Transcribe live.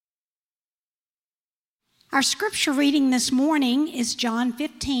Our scripture reading this morning is John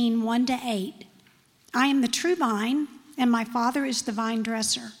 15, 1-8. I am the true vine, and my Father is the vine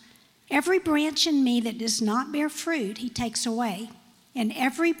dresser. Every branch in me that does not bear fruit, he takes away. And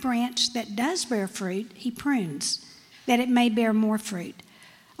every branch that does bear fruit, he prunes, that it may bear more fruit.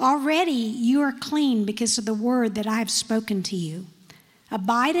 Already you are clean because of the word that I have spoken to you.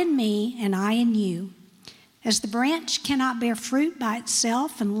 Abide in me, and I in you. As the branch cannot bear fruit by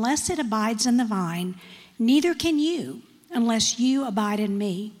itself unless it abides in the vine, neither can you unless you abide in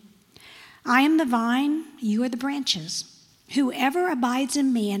me. I am the vine, you are the branches. Whoever abides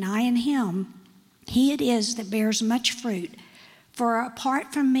in me and I in him, he it is that bears much fruit. For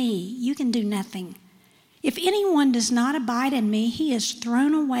apart from me, you can do nothing. If anyone does not abide in me, he is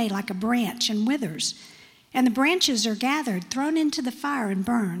thrown away like a branch and withers. And the branches are gathered, thrown into the fire and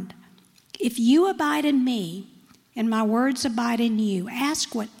burned. If you abide in me, and my words abide in you,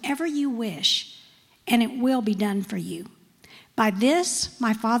 ask whatever you wish, and it will be done for you. By this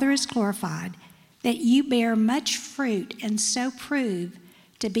my Father is glorified, that you bear much fruit and so prove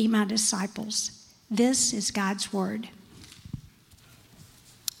to be my disciples. This is God's word.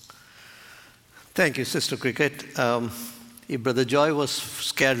 Thank you, Sister Cricket. If Brother Joy was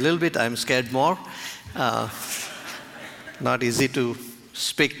scared a little bit, I'm scared more. Not easy to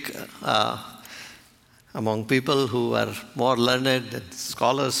speak among people who are more learned, and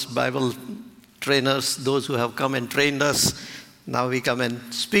scholars, Bible trainers, those who have come and trained us. Now we come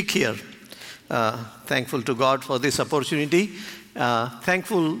and speak here. Thankful to God for this opportunity.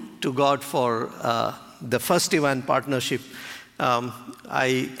 Thankful to God for the First Event Partnership.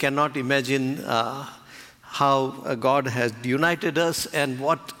 I cannot imagine how God has united us and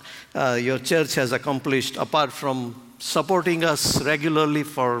what your church has accomplished apart from supporting us regularly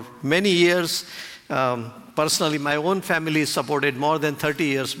for many years. Personally, my own family is supported more than 30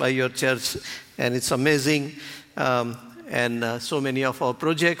 years by your church, and it's amazing. And so many of our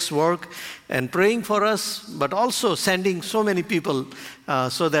projects work and praying for us, but also sending so many people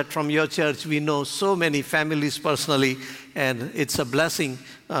so that from your church we know so many families personally, and it's a blessing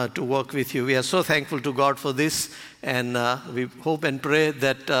to work with you. We are so thankful to God for this, and we hope and pray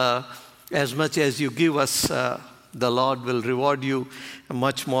that as much as you give us, the Lord will reward you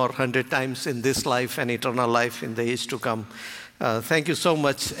much more, 100 times in this life and eternal life in the age to come. Thank you so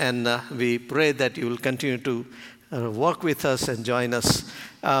much, and we pray that you will continue to work with us and join us.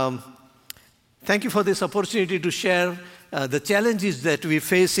 Thank you for this opportunity to share the challenges that we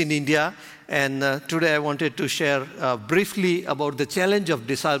face in India. And today I wanted to share briefly about the challenge of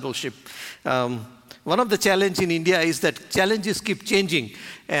discipleship. One of the challenges in India is that challenges keep changing.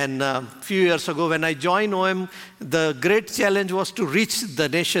 And a few years ago when I joined OM, the great challenge was to reach the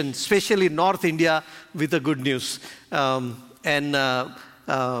nation, especially North India, with the good news. Our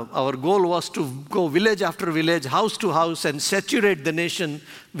goal was to go village after village, house to house, and saturate the nation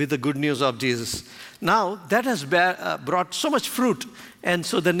with the good news of Jesus. Now, that has brought so much fruit. And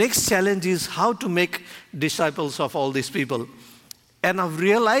so the next challenge is how to make disciples of all these people. And I've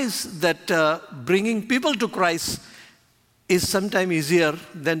realized that bringing people to Christ is sometimes easier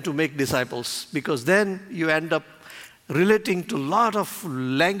than to make disciples, because then you end up relating to a lot of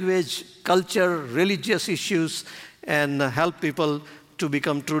language, culture, religious issues, and help people to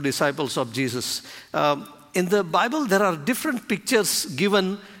become true disciples of Jesus. In the Bible, there are different pictures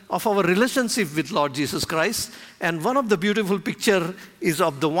given of our relationship with Lord Jesus Christ. And one of the beautiful pictures is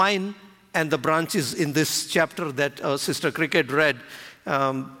of the vine and the branches in this chapter that Sister Cricket read.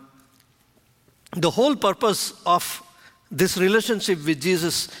 The whole purpose of this relationship with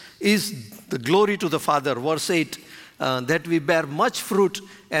Jesus is the glory to the Father. Verse 8, that we bear much fruit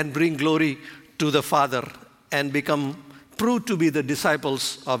and bring glory to the Father and prove to be the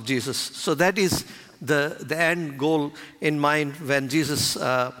disciples of Jesus. So that is the end goal in mind when Jesus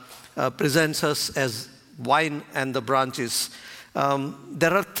presents us as vine and the branches.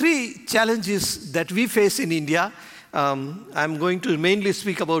 There are three challenges that we face in India. I'm going to mainly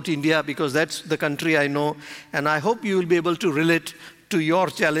speak about India because that's the country I know, and I hope you will be able to relate to your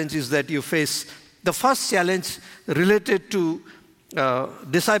challenges that you face. The first challenge related to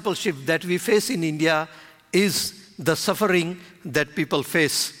discipleship that we face in India is the suffering that people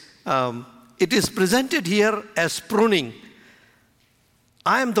face. It is presented here as pruning.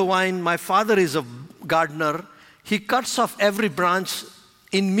 I am the vine, my Father is a gardener. He cuts off every branch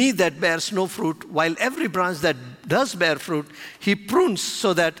in me that bears no fruit, while every branch that does bear fruit, he prunes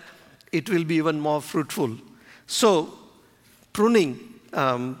so that it will be even more fruitful. So, pruning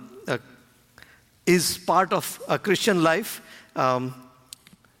is part of a Christian life.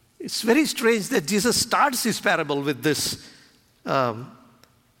 It's very strange that Jesus starts his parable with this.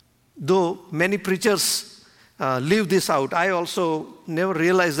 Though many preachers leave this out. I also never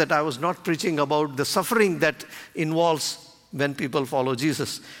realized that I was not preaching about the suffering that involves when people follow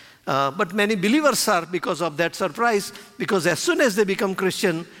Jesus. But many believers are because of that surprise, because as soon as they become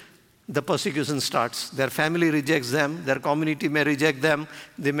Christian, the persecution starts. Their family rejects them, their community may reject them,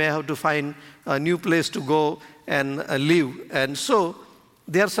 they may have to find a new place to go and live. And so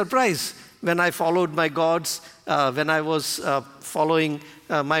they are surprised when I followed my gods, when I was following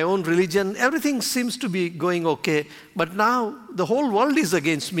my own religion. Everything seems to be going okay, but now the whole world is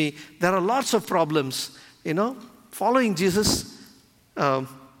against me. There are lots of problems. Following Jesus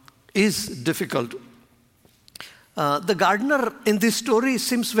is difficult. The gardener in this story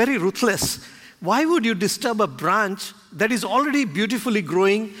seems very ruthless. Why would you disturb a branch that is already beautifully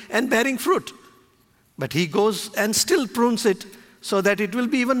growing and bearing fruit? But he goes and still prunes it so that it will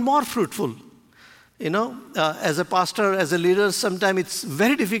be even more fruitful. As a pastor, as a leader, sometimes it's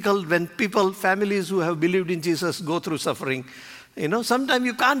very difficult when people, families who have believed in Jesus go through suffering. Sometimes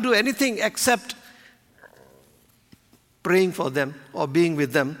you can't do anything except praying for them or being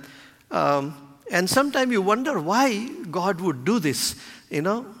with them. And sometimes you wonder why God would do this,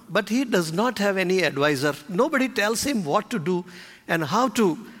 But he does not have any advisor. Nobody tells him what to do and how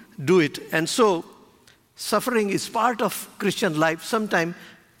to do it. And so suffering is part of Christian life, sometime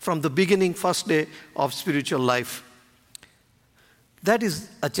from the beginning, first day of spiritual life. That is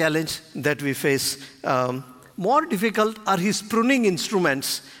a challenge that we face. More difficult are his pruning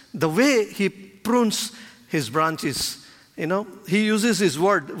instruments, the way he prunes his branches. He uses his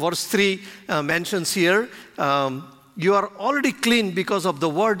word. Verse 3 mentions here, you are already clean because of the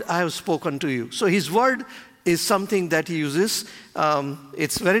word I have spoken to you. So his word is something that he uses.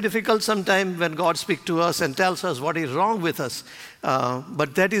 It's very difficult sometimes when God speaks to us and tells us what is wrong with us.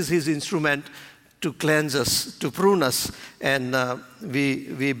 But that is his instrument to cleanse us, to prune us, and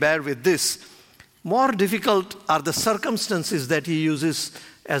we bear with this. More difficult are the circumstances that he uses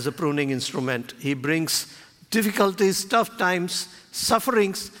as a pruning instrument. He brings difficulties, tough times,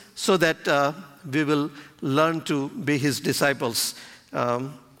 sufferings, so that we will learn to be his disciples.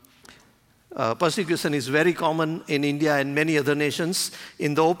 Persecution is very common in India and many other nations.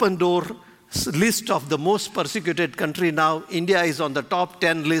 In the Open Door list of the most persecuted country now, India is on the top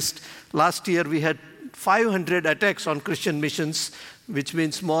 10 list. Last year we had 500 attacks on Christian missions, which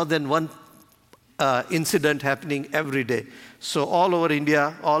means more than one incident happening every day. So all over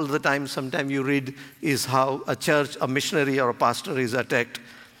India, all the time, sometime you read is how a church, a missionary or a pastor is attacked.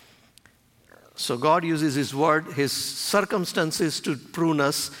 So God uses his word, his circumstances to prune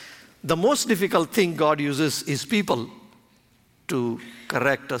us. The most difficult thing God uses is people to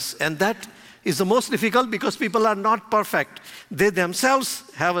correct us. And that is the most difficult because people are not perfect. They themselves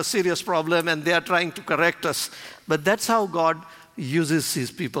have a serious problem and they are trying to correct us. But that's how God uses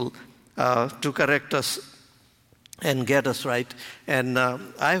his people to correct us and get us right. And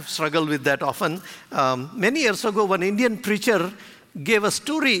I've struggled with that often. Many years ago, one Indian preacher gave a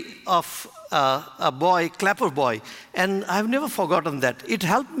story of a boy, clapper boy, and I've never forgotten that. It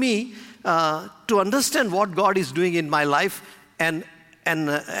helped me to understand what God is doing in my life and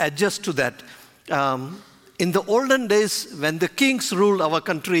adjust to that. In the olden days, when the kings ruled our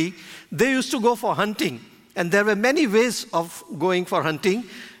country, they used to go for hunting, and there were many ways of going for hunting,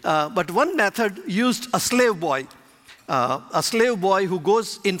 but one method used a slave boy who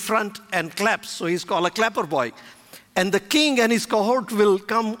goes in front and claps, so he's called a clapper boy. And the king and his cohort will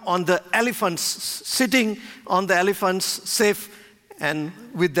come on the elephants, sitting on the elephants safe and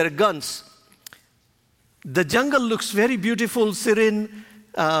with their guns. The jungle looks very beautiful, serene,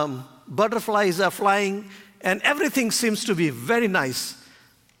 butterflies are flying, and everything seems to be very nice.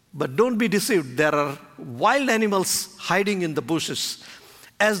 But don't be deceived, there are wild animals hiding in the bushes.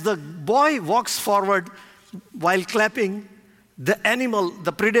 As the boy walks forward while clapping, the animal,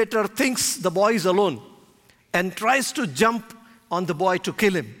 the predator, thinks the boy is alone and tries to jump on the boy to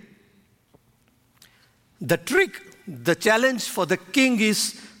kill him. The trick, the challenge for the king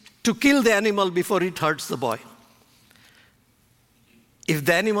is to kill the animal before it hurts the boy. If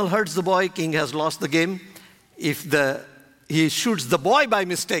the animal hurts the boy, king has lost the game. If he shoots the boy by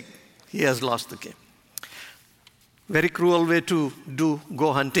mistake, he has lost the game. Very cruel way to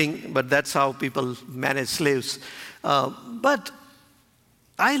go hunting, but that's how people manage slaves. But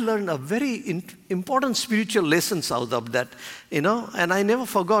I learned a very important spiritual lessons out of that, and I never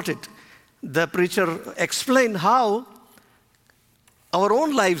forgot it. The preacher explained how our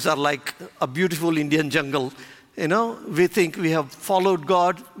own lives are like a beautiful Indian jungle. We think we have followed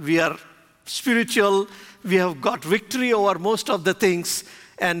God, we are spiritual, we have got victory over most of the things,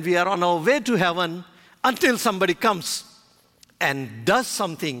 and we are on our way to heaven until somebody comes and does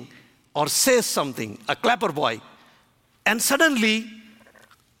something or says something, a clapper boy, and suddenly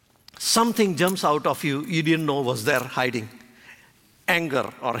something jumps out of you you didn't know was there hiding.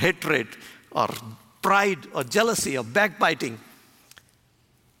 Anger or hatred or pride or jealousy or backbiting.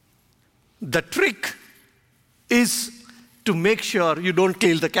 The trick is to make sure you don't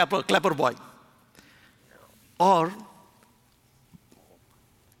kill the clapper boy.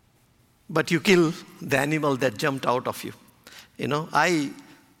 But you kill the animal that jumped out of you. I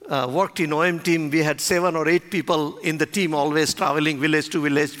worked in OM team. We had 7 or 8 people in the team, always traveling village to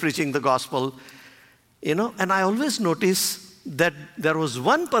village, preaching the gospel. And I always noticed that there was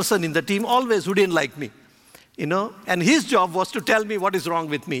one person in the team always who didn't like me. And his job was to tell me what is wrong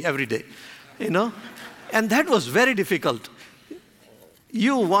with me every day. And that was very difficult.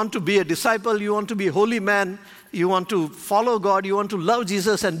 You want to be a disciple, you want to be a holy man, you want to follow God, you want to love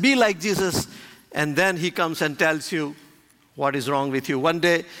Jesus and be like Jesus, and then he comes and tells you what is wrong with you. One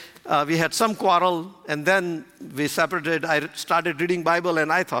day, we had some quarrel, and then we separated. I started reading Bible,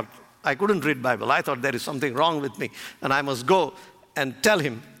 and I thought, I couldn't read Bible. I thought there is something wrong with me, and I must go and tell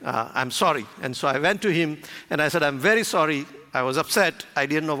him, I'm sorry. And so I went to him, and I said, I'm very sorry. I was upset. I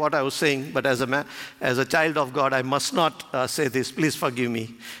didn't know what I was saying, but as a child of God, I must not say this. Please forgive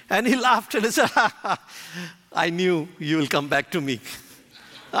me. And he laughed and he said, I knew you will come back to me.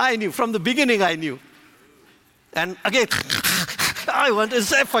 I knew. From the beginning, I knew. And again, I want to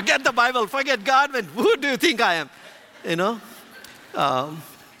say, forget the Bible, forget God. Who do you think I am?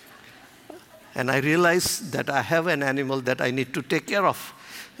 And I realized that I have an animal that I need to take care of.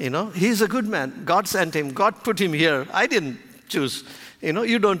 He's a good man. God sent him. God put him here. I didn't choose.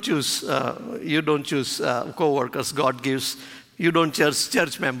 You don't choose co-workers. God gives. You don't choose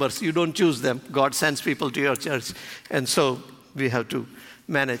church members. You don't choose them. God sends people to your church. And so we have to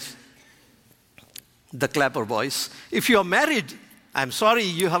manage the clapper boys. If you're married, I'm sorry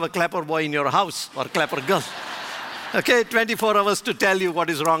you have a clapper boy in your house or clapper girl. Okay, 24 hours to tell you what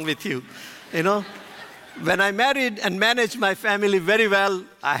is wrong with you. When I married and managed my family very well,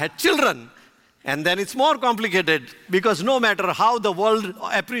 I had children. And then it's more complicated because no matter how the world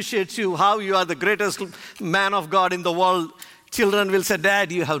appreciates you, how you are the greatest man of God in the world, children will say,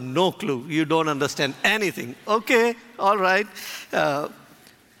 Dad, you have no clue. You don't understand anything. Okay, all right.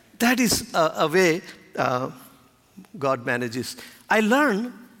 That is a way God manages. I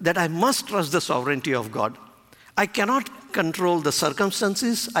learned that I must trust the sovereignty of God. I cannot control the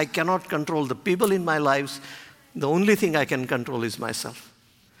circumstances. I cannot control the people in my lives. The only thing I can control is myself.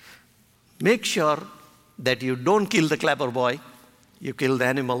 Make sure that you don't kill the clapper boy. You kill the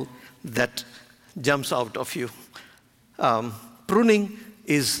animal that jumps out of you. Pruning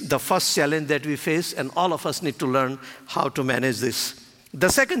is the first challenge that we face, and all of us need to learn how to manage this. The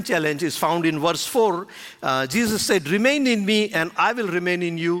second challenge is found in verse 4. Jesus said, remain in me and I will remain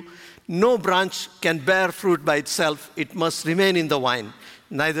in you. No branch can bear fruit by itself. It must remain in the vine.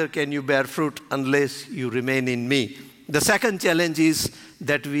 Neither can you bear fruit unless you remain in me. The second challenge is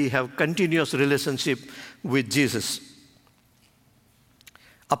that we have continuous relationship with Jesus.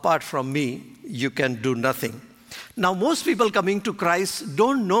 Apart from me, you can do nothing. Now, most people coming to Christ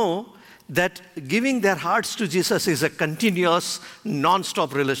don't know that giving their hearts to Jesus is a continuous,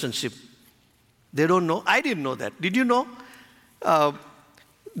 non-stop relationship. They don't know. I didn't know that. Did you know?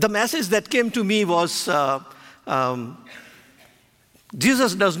 The message that came to me was,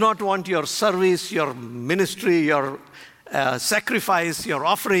 Jesus does not want your service, your ministry, your sacrifice, your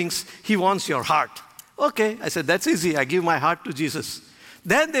offerings. He wants your heart. Okay, I said, that's easy. I give my heart to Jesus.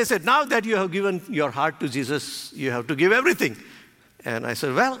 Then they said, now that you have given your heart to Jesus, you have to give everything. And I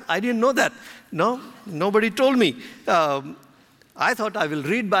said, well, I didn't know that. No, nobody told me. I thought I will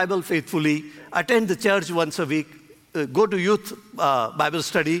read Bible faithfully, attend the church once a week, go to youth Bible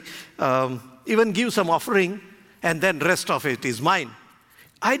study, even give some offering, and then rest of it is mine.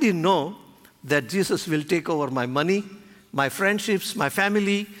 I didn't know that Jesus will take over my money, my friendships, my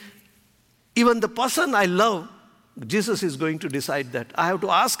family, even the person I love. Jesus is going to decide that. I have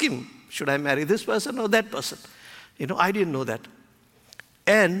to ask him, should I marry this person or that person? I didn't know that.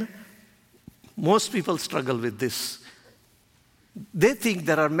 And most people struggle with this. They think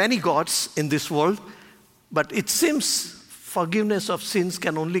there are many gods in this world, but it seems forgiveness of sins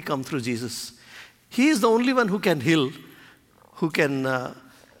can only come through Jesus. He is the only one who can heal, who can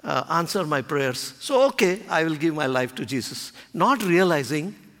answer my prayers. So, okay, I will give my life to Jesus. Not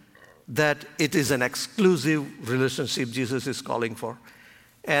realizing that it is an exclusive relationship Jesus is calling for.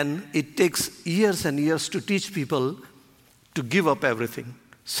 And it takes years and years to teach people to give up everything.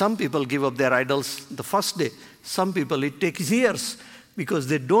 Some people give up their idols the first day. Some people, it takes years because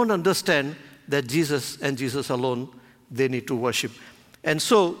they don't understand that Jesus and Jesus alone, they need to worship. And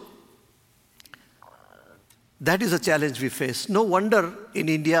so That is a challenge we face. No wonder in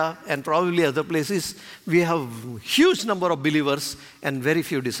India and probably other places, we have huge number of believers and very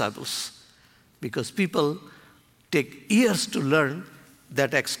few disciples. Because people take years to learn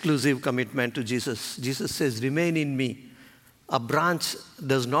that exclusive commitment to Jesus. Jesus says, remain in me. A branch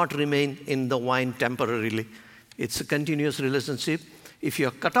does not remain in the vine temporarily. It's a continuous relationship. If you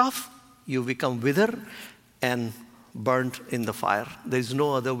are cut off, you become wither and burnt in the fire. There is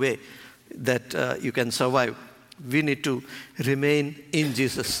no other way that you can survive. We need to remain in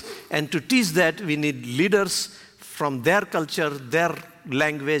Jesus. And to teach that, we need leaders from their culture, their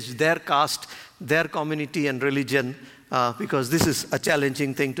language, their caste, their community and religion, because this is a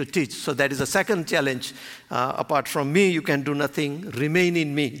challenging thing to teach. So that is a second challenge. Apart from me, you can do nothing. Remain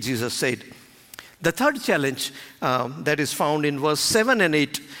in me, Jesus said. The third challenge that is found in verse 7 and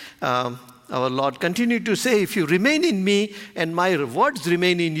 8, our Lord continued to say, if you remain in me and my words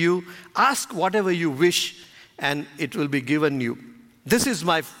remain in you, ask whatever you wish and it will be given you. This is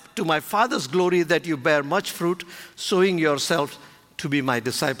to my Father's glory that you bear much fruit, showing yourselves to be my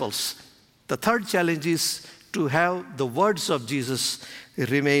disciples. The third challenge is to have the words of Jesus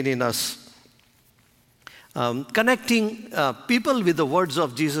remain in us. Connecting people with the words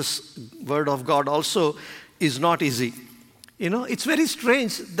of Jesus, word of God also is not easy. You know, it's very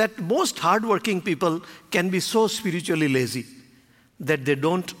strange that most hardworking people can be so spiritually lazy that they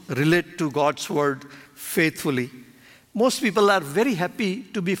don't relate to God's word faithfully. Most people are very happy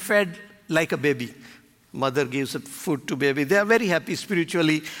to be fed like a baby. Mother gives food to baby. They are very happy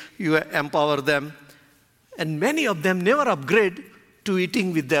spiritually. You empower them. And many of them never upgrade to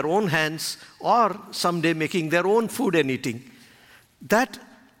eating with their own hands or someday making their own food and eating. That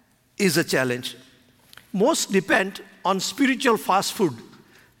is a challenge. Most depend on spiritual fast food.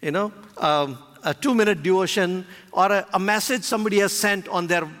 You know, a 2-minute devotion or a message somebody has sent on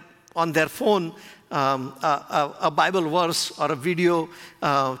their phone, a Bible verse or a video,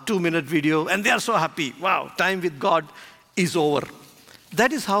 2-minute video, and they are so happy. Wow, time with God is over.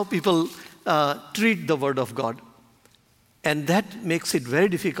 That is how people treat the Word of God. And that makes it very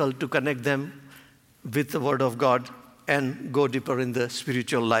difficult to connect them with the Word of God and go deeper in the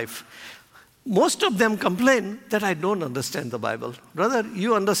spiritual life. Most of them complain that I don't understand the Bible. Brother,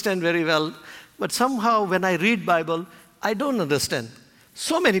 you understand very well, but somehow when I read Bible, I don't understand.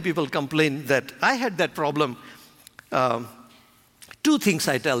 So many people complain that. I had that problem. 2 things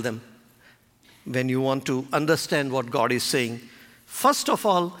I tell them when you want to understand what God is saying. First of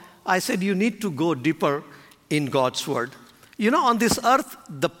all, I said you need to go deeper in God's word. You know, on this earth,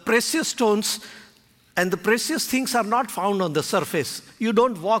 the precious stones and the precious things are not found on the surface. You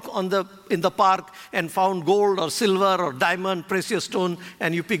don't walk in the park and found gold or silver or diamond, precious stone,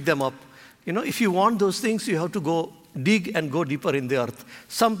 and you pick them up. You know, if you want those things, you have to go dig and go deeper in the earth.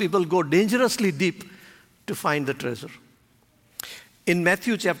 Some people go dangerously deep to find the treasure. In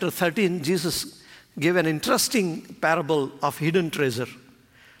Matthew chapter 13, Jesus gave an interesting parable of hidden treasure.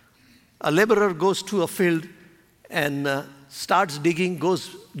 A laborer goes to a field and starts digging,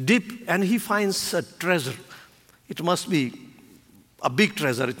 goes deep, and he finds a treasure. It must be a big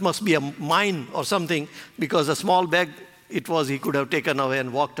treasure. It must be a mine or something, because a small bag he could have taken away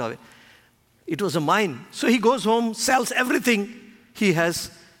and walked away. It was a mine. So he goes home, sells everything he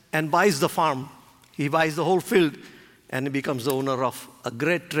has, and buys the farm. He buys the whole field, and he becomes the owner of a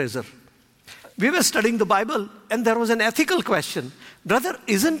great treasure. We were studying the Bible, and there was an ethical question. Brother,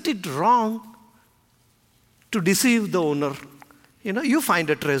 isn't it wrong to deceive the owner? You know, you find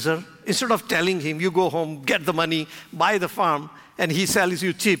a treasure. Instead of telling him, you go home, get the money, buy the farm, and he sells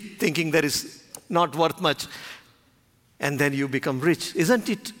you cheap, thinking that is not worth much. And then you become rich. Isn't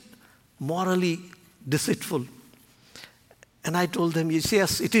it morally deceitful? And I told them,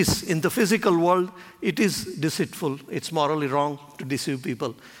 yes, it is. In the physical world, it is deceitful. It's morally wrong to deceive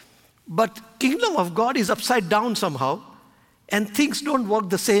people. But kingdom of God is upside down somehow, and things don't work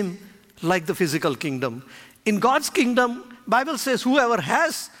the same like the physical kingdom. In God's kingdom, Bible says whoever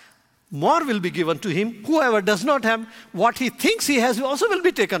has, more will be given to him. Whoever does not have, what he thinks he has also will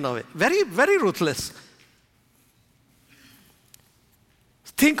be taken away. Very, very ruthless.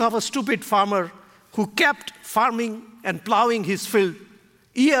 Think of a stupid farmer who kept farming and plowing his field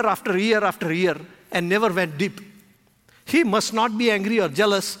year after year after year and never went deep. He must not be angry or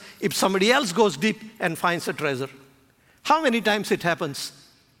jealous if somebody else goes deep and finds a treasure. How many times it happens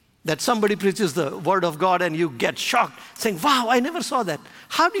that somebody preaches the word of God and you get shocked, saying, wow, I never saw that.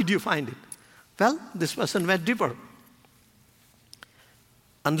 How did you find it? Well, this person went deeper.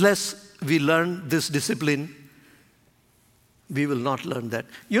 Unless we learn this discipline, we will not learn that.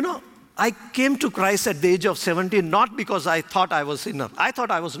 You know, I came to Christ at the age of 17, not because I thought I was a sinner. I thought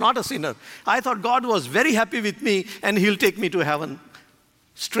I was not a sinner. I thought God was very happy with me and He'll take me to heaven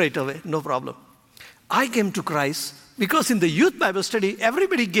straight away, no problem. I came to Christ because in the youth Bible study,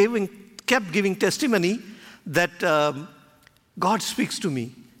 everybody kept giving testimony that God speaks to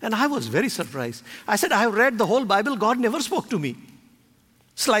me. And I was very surprised. I said, I have read the whole Bible. God never spoke to me.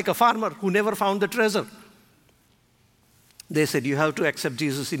 It's like a farmer who never found the treasure. They said, you have to accept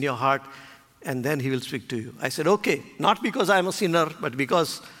Jesus in your heart and then He will speak to you. I said, okay, not because I'm a sinner, but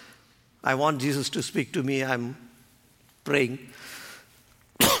because I want Jesus to speak to me, I'm praying.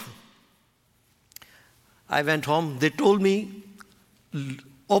 I went home. They told me,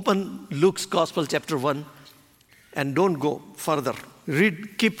 open Luke's Gospel, chapter 1, and don't go further.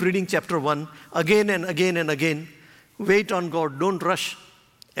 Keep reading chapter 1 again and again and again. Wait on God. Don't rush,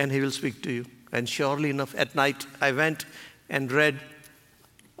 and He will speak to you. And surely enough, at night, I went and read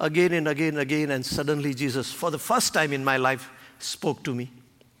again and again and again, and suddenly Jesus, for the first time in my life, spoke to me.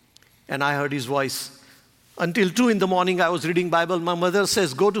 And I heard His voice. Until 2 in the morning, I was reading Bible. My mother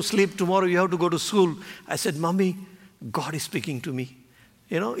says, go to sleep. Tomorrow you have to go to school. I said, Mommy, God is speaking to me.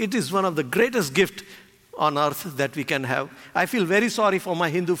 It is one of the greatest gifts on earth that we can have. I feel very sorry for my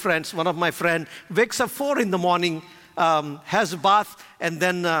Hindu friends. One of my friends wakes up 4 in the morning, has a bath, and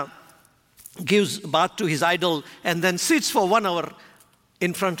then gives bath to his idol, and then sits for 1 hour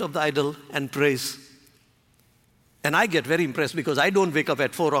in front of the idol and prays. And I get very impressed because I don't wake up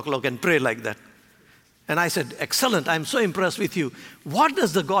at 4 o'clock and pray like that. And I said, excellent, I'm so impressed with you. What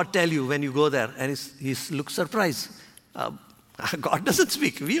does the God tell you when you go there? And he looks surprised. God doesn't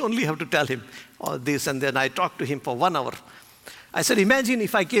speak. We only have to tell Him all this. And then I talked to Him for 1 hour. I said, imagine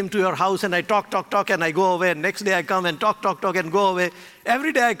if I came to your house and I talk, and I go away. And next day I come and talk, and go away.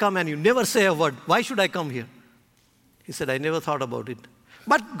 Every day I come and you never say a word. Why should I come here? He said, I never thought about it.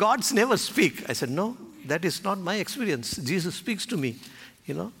 But God's never speak. I said, no, that is not my experience. Jesus speaks to me,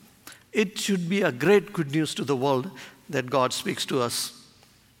 It should be a great good news to the world that God speaks to us.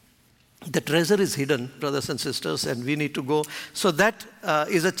 The treasure is hidden, brothers and sisters, and we need to go. So that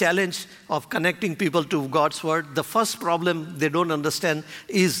is a challenge of connecting people to God's word. The first problem they don't understand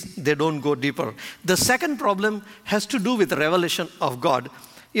is they don't go deeper. The second problem has to do with the revelation of God.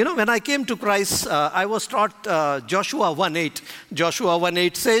 When I came to Christ, I was taught Joshua 1:8. Joshua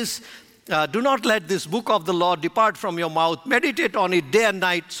 1:8 says, do not let this book of the law depart from your mouth. Meditate on it day and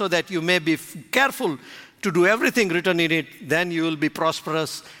night so that you may be careful to do everything written in it. Then you will be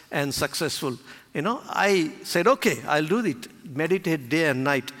prosperous and successful. I said, okay, I'll do it. Meditate day and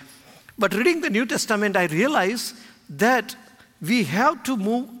night. But reading the New Testament, I realized that we have to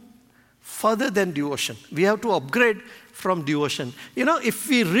move further than devotion. We have to upgrade from devotion. If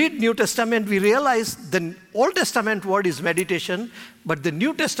we read New Testament, we realize the Old Testament word is meditation, but the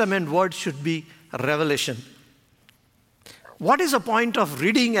New Testament word should be revelation. What is the point of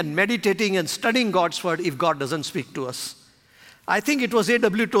reading and meditating and studying God's word if God doesn't speak to us? I think it was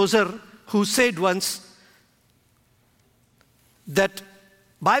A.W. Tozer who said once that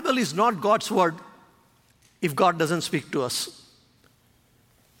Bible is not God's word if God doesn't speak to us.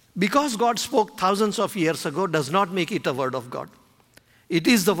 Because God spoke thousands of years ago does not make it a word of God. It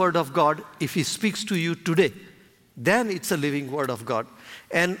is the word of God if He speaks to you today. Then it's a living word of God.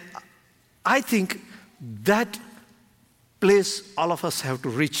 And I think that place all of us have to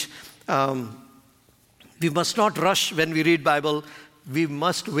reach. We must not rush when we read Bible. We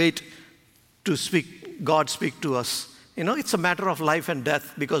must wait to God speak to us. It's a matter of life and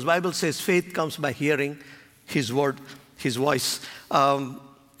death because Bible says faith comes by hearing His word, His voice.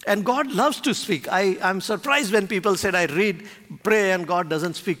 And God loves to speak. I'm surprised when people said, I pray and God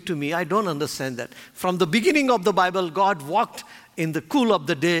doesn't speak to me. I don't understand that. From the beginning of the Bible, God walked in the cool of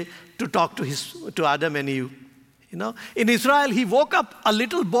the day to talk to Adam and Eve. In Israel, He woke up a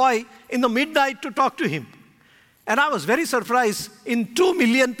little boy in the midnight to talk to him. And I was very surprised. In 2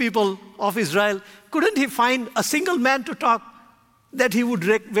 million people of Israel, couldn't He find a single man to talk that He would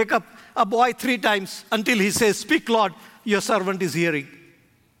wake up a boy 3 times until He says, speak, Lord, your servant is hearing.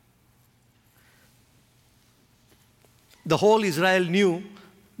 The whole Israel knew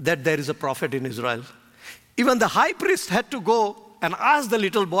that there is a prophet in Israel. Even the high priest had to go and ask the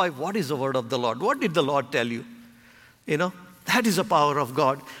little boy, what is the word of the Lord? What did the Lord tell you? That is the power of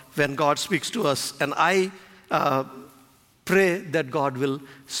God when God speaks to us. And I pray that God will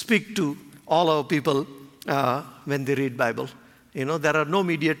speak to all our people when they read Bible. There are no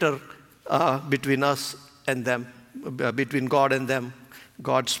mediator between us and them, between God and them.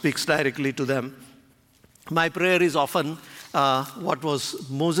 God speaks directly to them. My prayer is often what was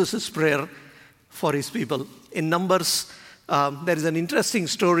Moses' prayer for his people. In Numbers, there is an interesting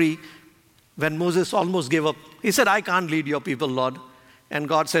story when Moses almost gave up. He said, I can't lead your people, Lord. And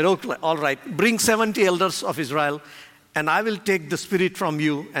God said, okay, all right, bring 70 elders of Israel, and I will take the Spirit from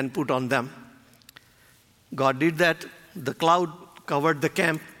you and put on them. God did that. The cloud covered the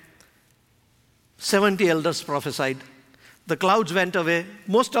camp. 70 elders prophesied. The clouds went away.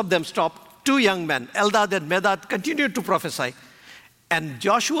 Most of them stopped. 2 young men, Eldad and Medad, continued to prophesy. And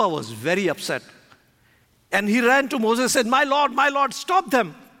Joshua was very upset. And he ran to Moses and said, my Lord, stop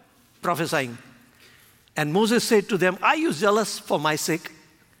them prophesying. And Moses said to them, are you jealous for my sake?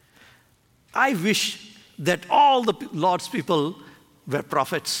 I wish that all the Lord's people were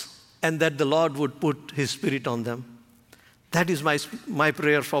prophets and that the Lord would put his Spirit on them. That is my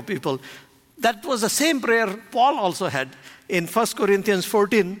prayer for people. That was the same prayer Paul also had. In 1 Corinthians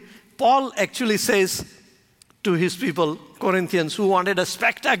 14, Paul actually says to his people, Corinthians, who wanted a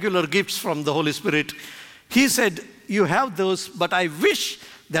spectacular gifts from the Holy Spirit, he said, you have those, but I wish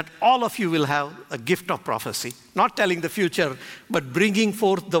that all of you will have a gift of prophecy. Not telling the future, but bringing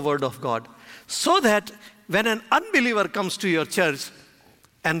forth the word of God. So that when an unbeliever comes to your church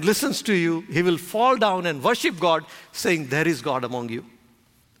and listens to you, he will fall down and worship God, saying, there is God among you.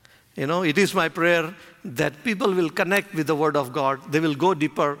 You know, it is my prayer that people will connect with the word of God. They will go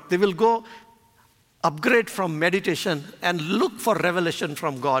deeper. They will go upgrade from meditation and look for revelation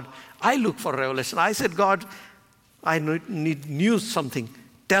from God. I look for revelation. I said, God, I knew something.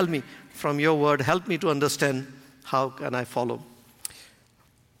 Tell me from your word. Help me to understand. How can I follow?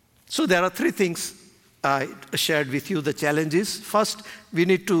 So there are 3 things I shared with you, the challenges. First, we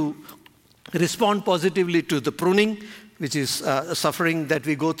need to respond positively to the pruning, which is suffering that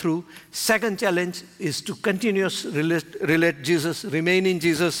we go through. Second challenge is to continuously relate Jesus, remain in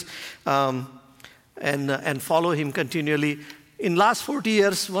Jesus, and follow him continually. In last 40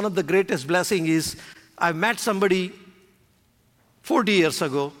 years, one of the greatest blessings is I met somebody 40 years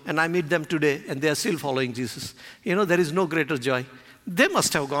ago, and I meet them today, and they are still following Jesus. You know, there is no greater joy. They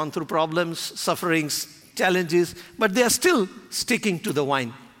must have gone through problems, sufferings, challenges, but they are still sticking to the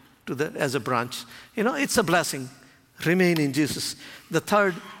vine, as a branch. You know, it's a blessing. Remain in Jesus. The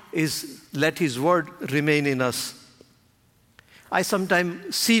third is let his word remain in us. I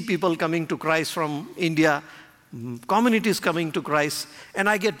sometimes see people coming to Christ from India, communities coming to Christ, and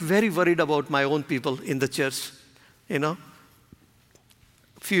I get very worried about my own people in the church. You know,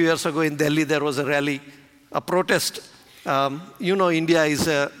 a few years ago in Delhi, there was a rally, a protest. You know, India is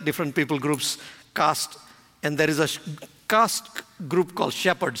different people groups, caste, and there is a caste group called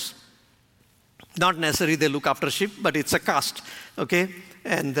shepherds. Not necessarily they look after sheep, but it's a caste, okay?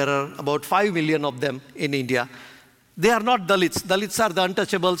 And there are about 5 million of them in India. They are not Dalits. Dalits are the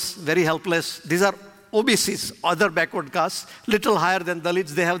untouchables, very helpless. These are OBCs, other backward castes, little higher than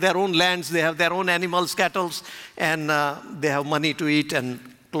Dalits. They have their own lands, they have their own animals, cattle, and they have money to eat and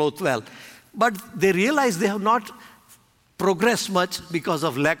clothe well. But they realize they have not progressed much because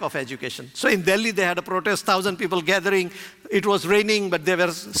of lack of education. So in Delhi, they had a protest, 1,000 people gathering. It was raining, but they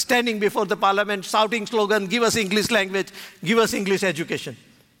were standing before the parliament, shouting slogan, give us English language, give us English education.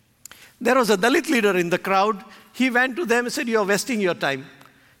 There was a Dalit leader in the crowd. He went to them and said, you are wasting your time.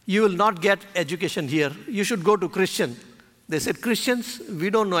 You will not get education here. You should go to Christian. They said, Christians, we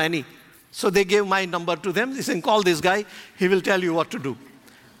don't know any. So they gave my number to them. They said, call this guy. He will tell you what to do.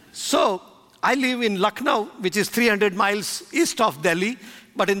 So I live in Lucknow, which is 300 miles east of Delhi.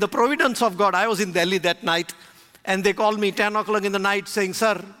 But in the providence of God, I was in Delhi that night. And they called me 10 o'clock in the night saying,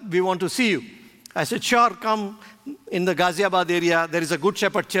 sir, we want to see you. I said, sure, come in the Ghaziabad area. There is a Good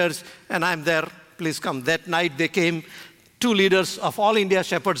Shepherd Church, and I'm there. Please come. That night they came, 2 leaders of All India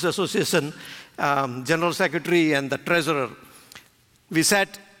Shepherds Association, General Secretary and the Treasurer. We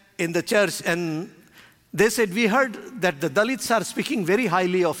sat in the church and they said, we heard that the Dalits are speaking very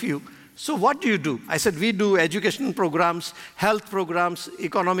highly of you. So what do you do? I said, we do education programs, health programs,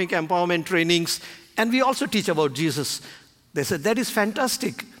 economic empowerment trainings, and we also teach about Jesus. They said, that is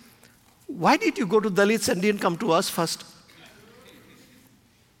fantastic. Why did you go to Dalits and didn't come to us first?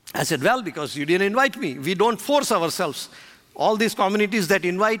 I said, well, because you didn't invite me. We don't force ourselves. All these communities that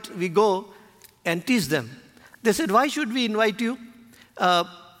invite, we go and teach them. They said, why should we invite you?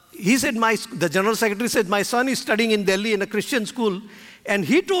 He said, the General Secretary said, my son is studying in Delhi in a Christian school, and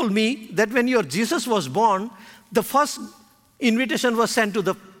he told me that when your Jesus was born, the first invitation was sent to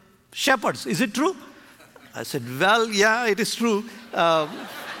the shepherds. Is it true? I said, well, yeah, it is true.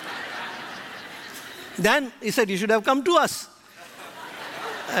 Then he said, you should have come to us.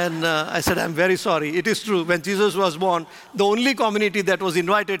 And I said, I'm very sorry. It is true. When Jesus was born, the only community that was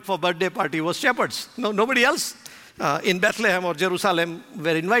invited for birthday party was shepherds. No, nobody else in Bethlehem or Jerusalem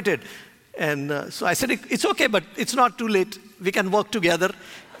were invited. And so I said, it's okay, but it's not too late. We can work together.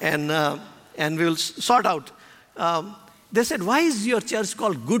 And and we'll sort out. They said, why is your church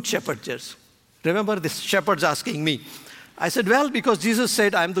called Good Shepherd Church? Remember this shepherds asking me. I said, well, because Jesus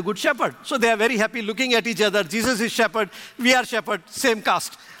said, I'm the good shepherd. So they are very happy looking at each other. Jesus is shepherd, we are shepherd, same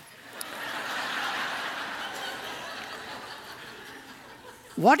caste.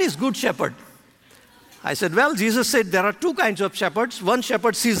 What is good shepherd? I said, well, Jesus said there are two kinds of shepherds. One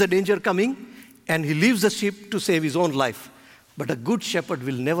shepherd sees the danger coming and he leaves the sheep to save his own life. But a good shepherd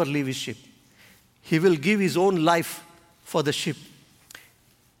will never leave his sheep. He will give his own life for the sheep.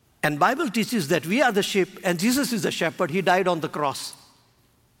 And Bible teaches that we are the sheep and Jesus is the shepherd. He died on the cross.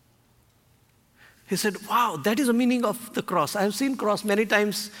 He said, wow, that is the meaning of the cross. I have seen cross many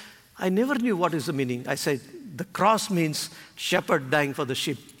times. I never knew what is the meaning. I said, the cross means shepherd dying for the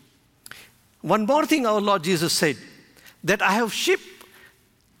sheep. One more thing our Lord Jesus said, that I have sheep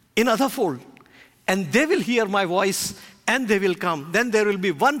in other fold, and they will hear my voice, and they will come. Then there will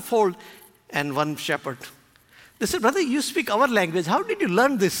be one fold and one shepherd. They said, brother, you speak our language. How did you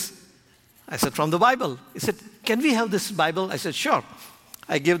learn this? I said, from the Bible. He said, can we have this Bible? I said, sure.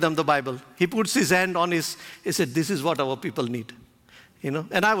 I gave them the Bible. He puts his hand on he said, this is what our people need.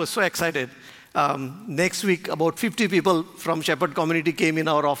 And I was so excited. Next week, about 50 people from Shepherd community came in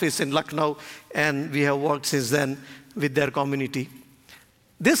our office in Lucknow, and we have worked since then with their community.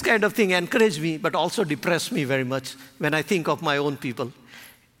 This kind of thing encouraged me, but also depressed me very much when I think of my own people.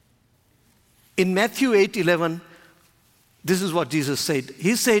 In Matthew 8:11, this is what Jesus said.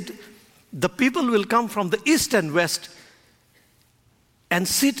 He said, the people will come from the east and west and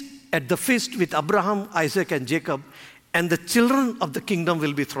sit at the feast with Abraham, Isaac, and Jacob, and the children of the kingdom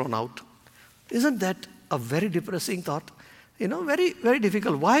will be thrown out. Isn't that a very depressing thought? Very, very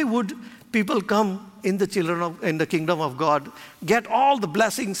difficult. Why would people come in the kingdom of God, get all the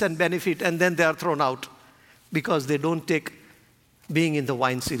blessings and benefit, and then they are thrown out because they don't take being in the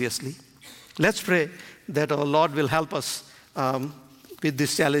vine seriously? Let's pray that our Lord will help us with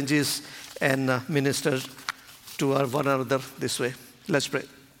these challenges and minister to one another this way. Let's pray.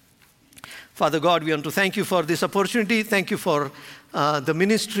 Father God, we want to thank you for this opportunity. Thank you for the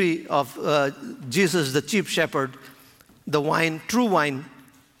ministry of Jesus, the chief shepherd, the vine, true vine.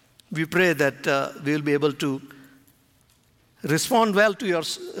 We pray that we will be able to respond well to your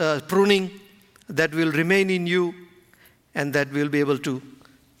pruning, that we will remain in you, and that we will be able to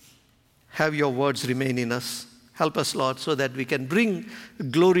have your words remain in us. Help us, Lord, so that we can bring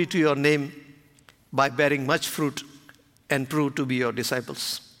glory to your name by bearing much fruit and prove to be your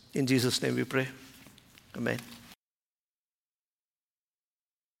disciples. In Jesus' name we pray. Amen.